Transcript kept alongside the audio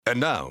And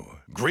now,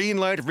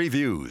 Greenlight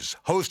Reviews,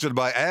 hosted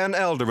by Ann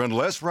Elder and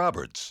Les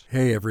Roberts.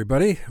 Hey,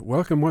 everybody.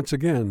 Welcome once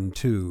again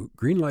to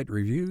Greenlight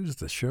Reviews,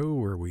 the show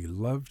where we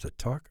love to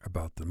talk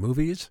about the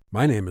movies.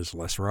 My name is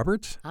Les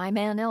Roberts. I'm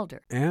Ann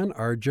Elder. And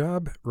our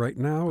job right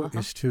now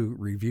is to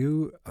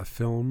review a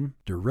film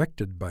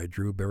directed by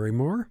Drew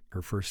Barrymore,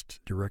 her first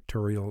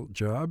directorial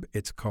job.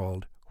 It's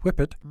called Whip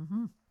It.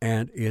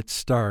 And it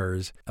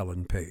stars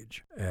Ellen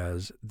Page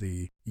as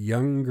the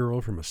young girl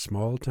from a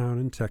small town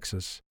in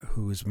Texas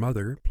whose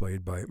mother,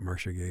 played by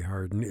Marcia Gay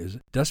Harden, is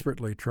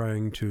desperately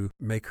trying to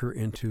make her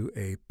into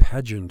a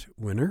pageant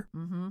winner.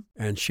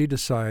 And she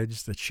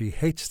decides that she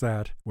hates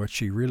that. What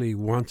she really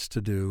wants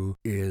to do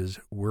is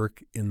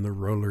work in the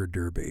roller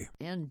derby.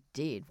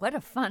 Indeed. What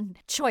a fun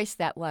choice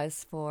that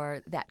was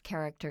for that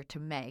character to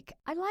make.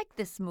 I like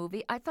this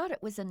movie. I thought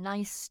it was a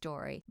nice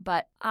story,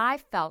 but I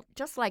felt,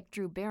 just like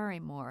Drew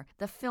Barrymore,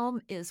 the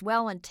film is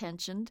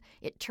well-intentioned.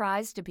 It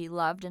tries to be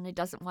loved, and it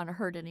doesn't want to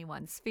hurt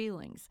anyone's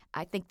feelings.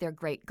 I think they're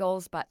great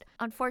goals, but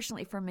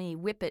unfortunately for me,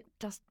 Whip It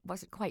just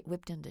wasn't quite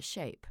whipped into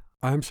shape.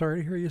 I'm sorry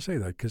to hear you say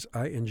that because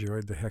I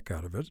enjoyed the heck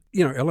out of it.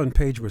 You know, Ellen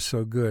Page was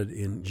so good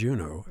in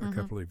Juno a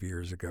couple of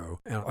years ago,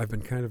 and I've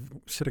been kind of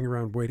sitting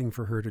around waiting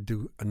for her to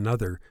do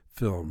another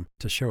film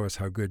to show us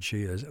how good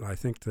she is, and I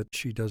think that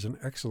she does an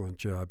excellent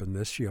job in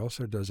this. She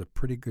also does a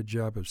pretty good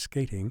job of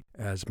skating,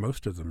 as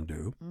most of them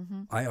do.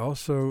 I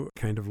also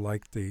kind of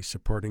like the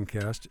supporting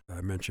cast.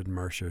 I mentioned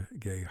Marcia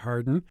Gay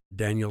Harden.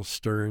 Daniel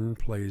Stern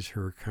plays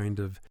her kind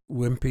of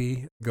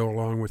wimpy,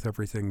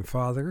 go-along-with-everything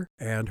father,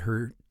 and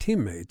her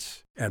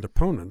teammates and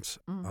opponents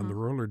on the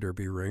roller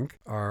derby rink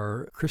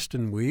are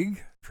Kristen Wiig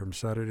from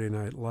Saturday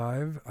Night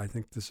Live. I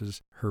think this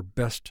is her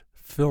best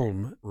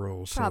film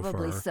role so far.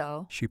 Probably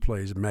so. She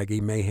plays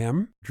Maggie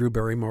Mayhem. Drew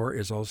Barrymore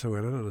is also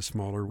in it in a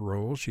smaller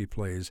role. She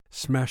plays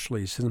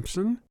Smashley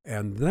Simpson.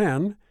 And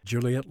then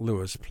Juliette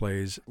Lewis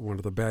plays one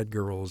of the bad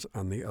girls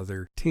on the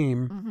other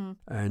team,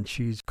 and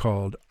she's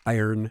called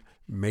Iron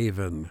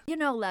Maven. You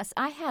know, Les,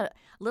 I had a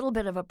little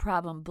bit of a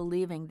problem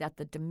believing that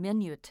the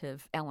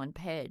diminutive Ellen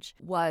Page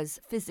was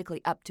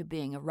physically up to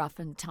being a rough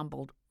and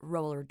tumbled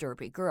roller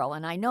derby girl.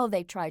 And I know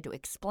they tried to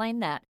explain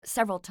that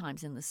several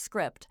times in the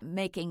script,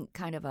 making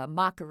kind of a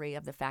mockery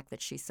of the fact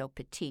that she's so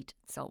petite,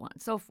 so on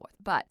and so forth.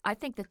 But I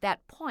think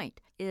that point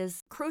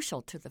is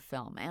crucial to the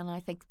film, and I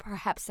think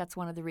perhaps that's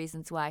one of the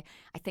reasons why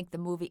I think the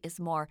movie is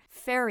more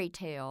fairy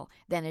tale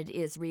than it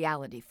is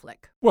reality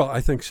flick. Well,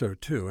 I think so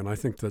too, and I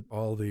think that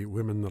all the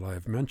women that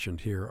I've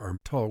mentioned here are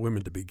tall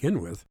women to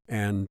begin with,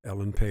 and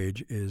Ellen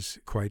Page is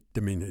quite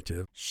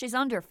diminutive. She's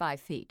under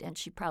 5 feet, and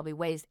she probably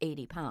weighs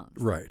 80 pounds.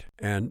 Right,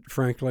 and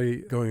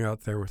frankly, going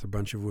out there with a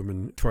bunch of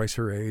women twice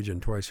her age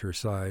and twice her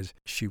size,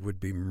 she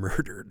would be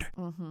murdered.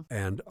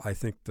 And I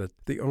think that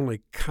the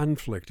only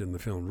conflict in the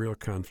film, real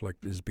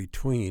conflict, is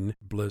between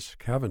Bliss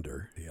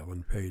Cavender, the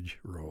Ellen Page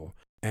role,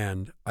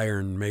 and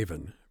Iron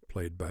Maven,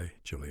 played by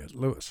Juliette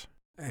Lewis.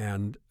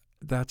 And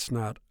that's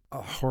not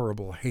a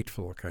horrible,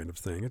 hateful kind of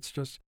thing. It's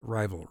just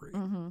rivalry.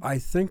 I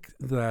think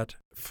that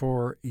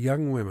for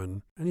young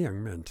women, and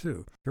young men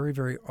too, very,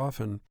 very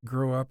often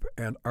grow up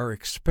and are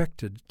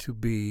expected to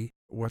be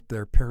what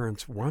their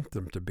parents want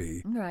them to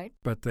be. Right.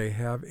 But they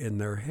have in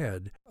their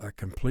head a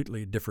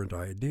completely different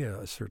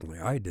idea. Certainly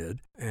I did.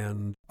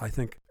 And I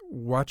think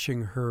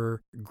watching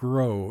her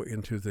grow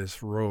into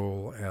this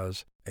role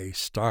as a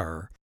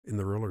star in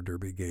the roller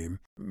derby game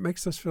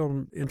makes this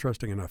film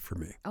interesting enough for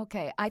me.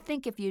 Okay, I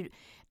think if you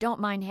don't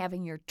mind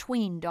having your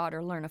tween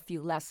daughter learn a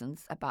few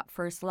lessons about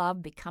first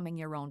love, becoming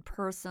your own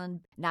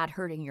person, not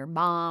hurting your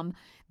mom,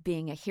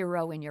 being a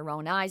hero in your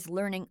own eyes,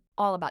 learning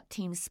all about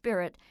team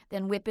spirit,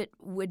 then Whip It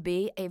would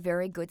be a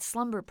very good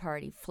slumber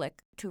party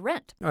flick to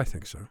rent. I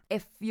think so.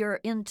 If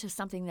you're into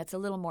something that's a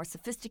little more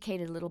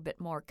sophisticated, a little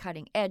bit more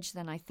cutting edge,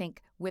 then I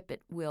think Whip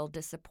It will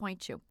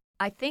disappoint you.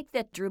 I think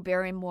that Drew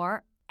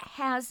Barrymore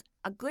has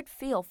a good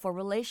feel for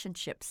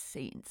relationship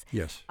scenes.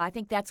 Yes. I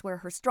think that's where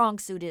her strong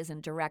suit is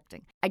in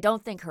directing. I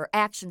don't think her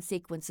action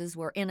sequences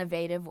were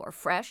innovative or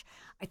fresh.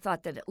 I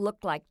thought that it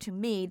looked like to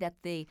me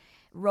that the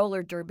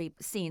roller derby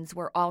scenes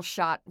were all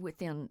shot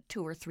within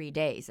 2 or 3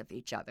 days of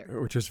each other.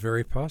 Which is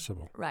very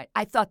possible. Right.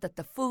 I thought that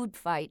the food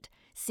fight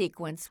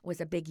sequence was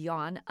a big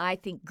yawn. I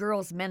think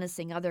girls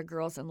menacing other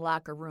girls in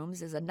locker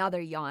rooms is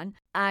another yawn.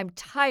 I'm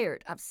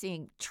tired of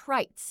seeing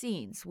trite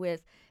scenes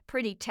with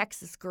pretty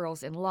Texas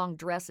girls in long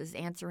dresses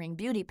answering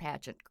beauty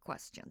pageant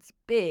questions.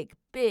 Big,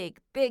 big,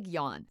 big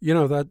yawn. You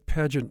know, that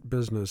pageant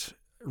business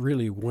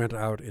really went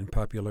out in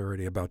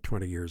popularity about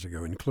 20 years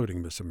ago,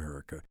 including Miss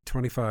America.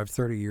 25,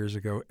 30 years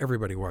ago,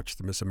 everybody watched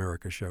the Miss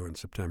America show in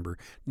September.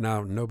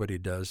 Now nobody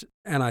does.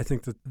 And I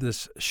think that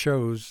this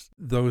shows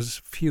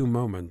those few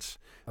moments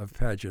of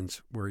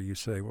pageants where you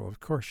say, well, of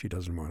course she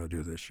doesn't want to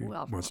do this. She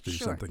wants to do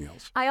something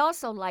else. I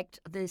also liked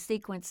the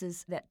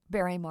sequences that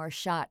Barrymore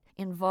shot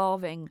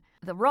involving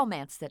the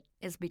romance that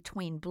is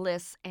between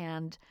Bliss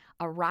and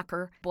a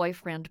rocker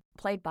boyfriend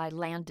played by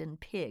Landon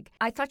Pigg.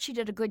 I thought she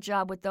did a good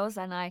job with those,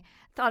 and I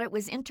thought it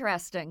was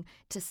interesting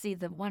to see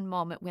the one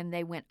moment when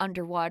they went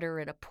underwater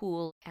at a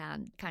pool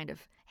and kind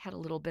of had a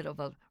little bit of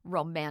a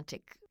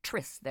romantic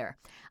tryst there.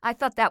 I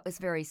thought that was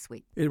very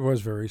sweet. It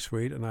was very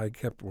sweet, and I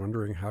kept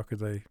wondering how could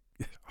they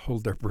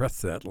hold their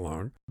breath that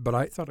long. But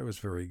I thought it was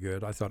very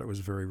good. I thought it was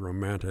very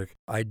romantic.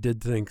 I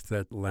did think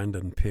that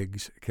Landon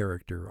Pigg's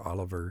character,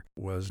 Oliver,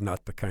 was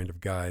not the kind of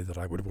guy that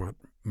I would want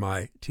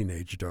my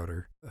teenage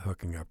daughter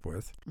hooking up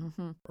with,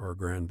 or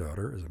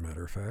granddaughter, as a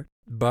matter of fact.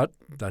 But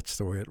that's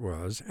the way it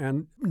was.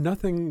 And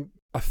nothing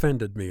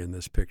offended me in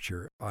this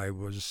picture. I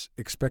was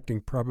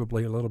expecting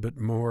probably a little bit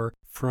more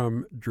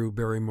from Drew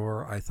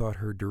Barrymore. I thought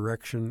her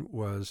direction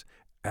was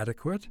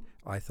adequate.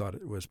 I thought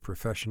it was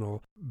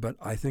professional. But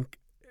I think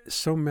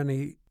so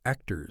many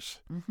actors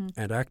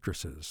and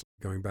actresses,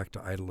 going back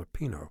to Ida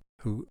Lupino,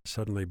 who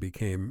suddenly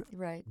became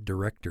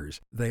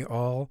directors, they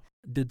all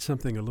did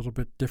something a little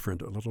bit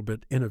different, a little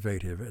bit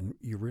innovative, and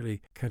you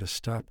really kind of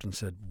stopped and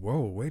said,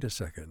 whoa, wait a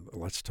second,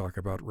 let's talk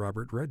about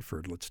Robert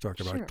Redford, let's talk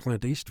about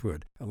Clint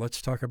Eastwood,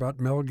 let's talk about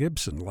Mel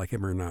Gibson, like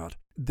him or not.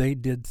 They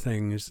did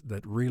things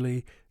that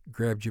really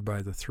grabbed you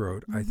by the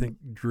throat. I think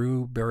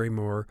Drew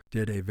Barrymore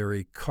did a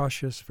very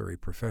cautious, very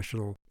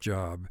professional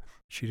job.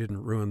 She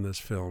didn't ruin this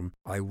film.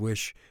 I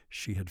wish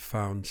she had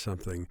found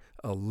something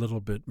a little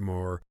bit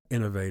more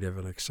innovative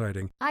and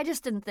exciting. I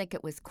just didn't think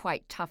it was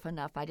quite tough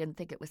enough. I didn't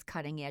think it was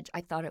cutting edge.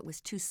 I thought it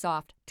was too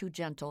soft, too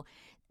gentle.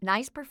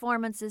 Nice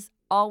performances.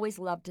 Always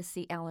love to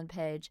see Ellen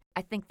Page.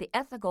 I think the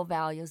ethical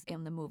values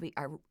in the movie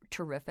are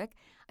terrific.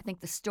 I think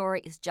the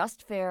story is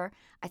just fair.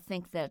 I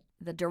think that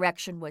the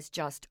direction was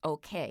just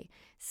okay.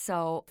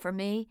 So for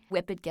me,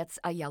 Whip It gets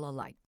a yellow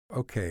light.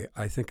 Okay,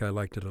 I think I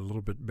liked it a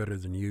little bit better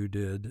than you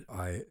did.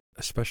 I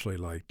especially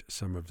liked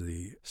some of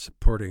the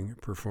supporting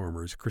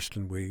performers.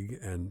 Kristen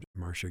Wiig and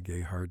Marcia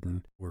Gay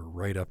Harden were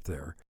right up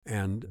there.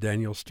 And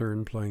Daniel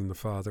Stern playing the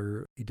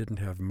father, he didn't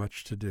have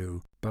much to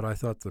do. But I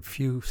thought the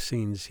few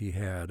scenes he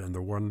had, and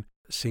the one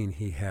scene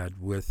he had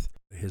with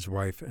his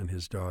wife and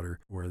his daughter,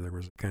 where there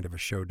was kind of a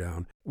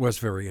showdown, was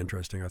very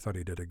interesting. I thought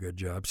he did a good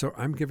job. So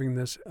I'm giving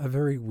this a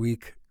very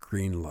weak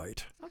green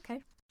light.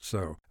 Okay.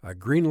 So a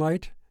green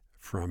light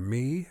from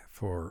me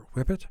for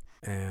Whip It,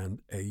 and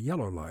a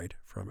yellow light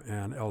from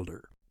Ann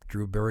Elder.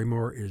 Drew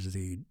Barrymore is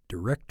the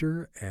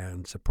director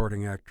and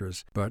supporting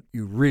actress, but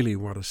you really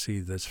want to see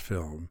this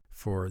film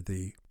for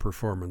the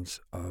performance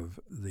of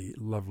the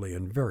lovely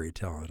and very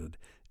talented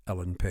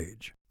Ellen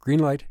Page. Green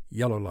light,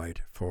 yellow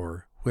light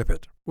for Whip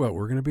It. Well,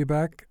 we're going to be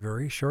back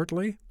very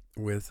shortly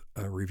with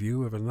a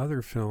review of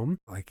another film.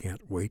 I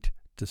can't wait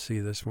to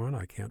see this one.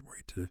 I can't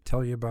wait to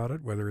tell you about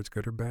it, whether it's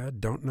good or bad.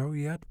 Don't know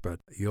yet, but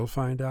you'll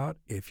find out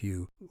if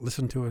you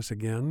listen to us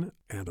again.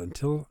 And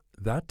until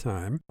that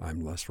time, I'm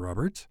Les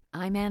Roberts.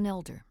 I'm Ann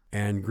Elder.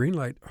 And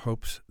Greenlight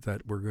hopes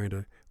that we're going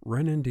to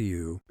run into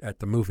you at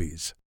the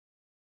movies.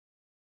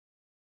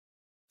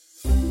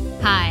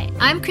 Hi,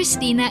 I'm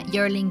Christina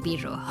Yerling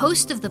Biro,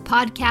 host of the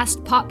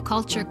podcast Pop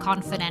Culture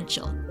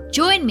Confidential.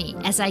 Join me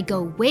as I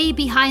go way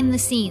behind the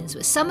scenes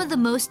with some of the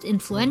most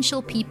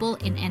influential people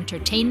in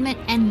entertainment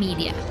and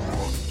media.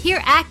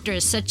 Hear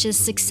actors such as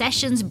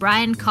Succession's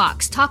Brian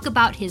Cox talk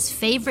about his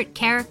favorite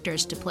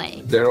characters to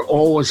play. There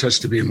always has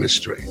to be a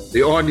mystery.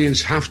 The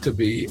audience have to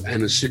be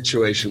in a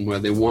situation where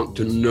they want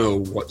to know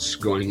what's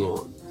going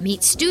on.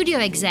 Meet studio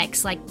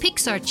execs like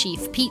Pixar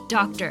chief Pete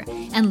Docter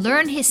and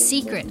learn his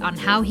secret on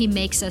how he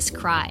makes us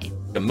cry.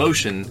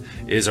 Emotion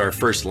is our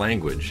first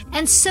language.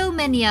 And so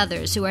many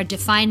others who are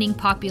defining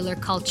popular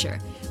culture,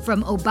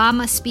 from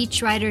Obama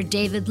speechwriter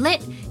David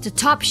Litt to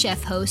Top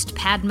Chef host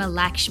Padma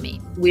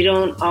Lakshmi. We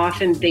don't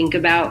often think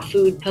about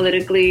food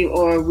politically,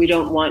 or we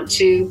don't want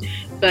to,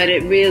 but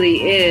it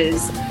really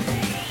is.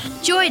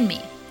 Join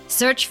me.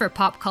 Search for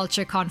Pop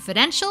Culture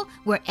Confidential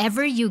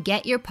wherever you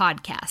get your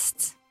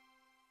podcasts.